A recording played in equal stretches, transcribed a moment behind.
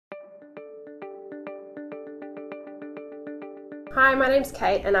Hi, my name's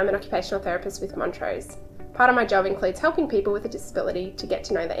Kate and I'm an occupational therapist with Montrose. Part of my job includes helping people with a disability to get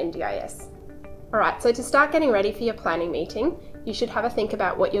to know the NDIS. Alright, so to start getting ready for your planning meeting, you should have a think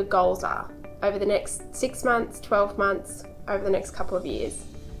about what your goals are over the next 6 months, 12 months, over the next couple of years.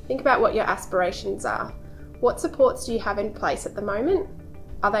 Think about what your aspirations are. What supports do you have in place at the moment?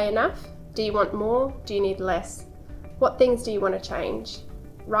 Are they enough? Do you want more? Do you need less? What things do you want to change?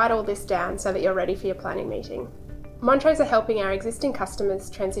 Write all this down so that you're ready for your planning meeting. Montrose are helping our existing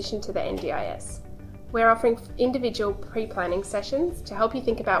customers transition to the NDIS. We're offering individual pre-planning sessions to help you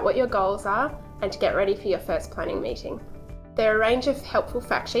think about what your goals are and to get ready for your first planning meeting. There are a range of helpful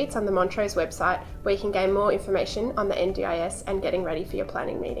fact sheets on the Montrose website where you can gain more information on the NDIS and getting ready for your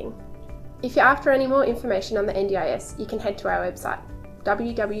planning meeting. If you're after any more information on the NDIS, you can head to our website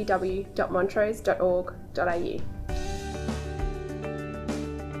www.montrose.org.au.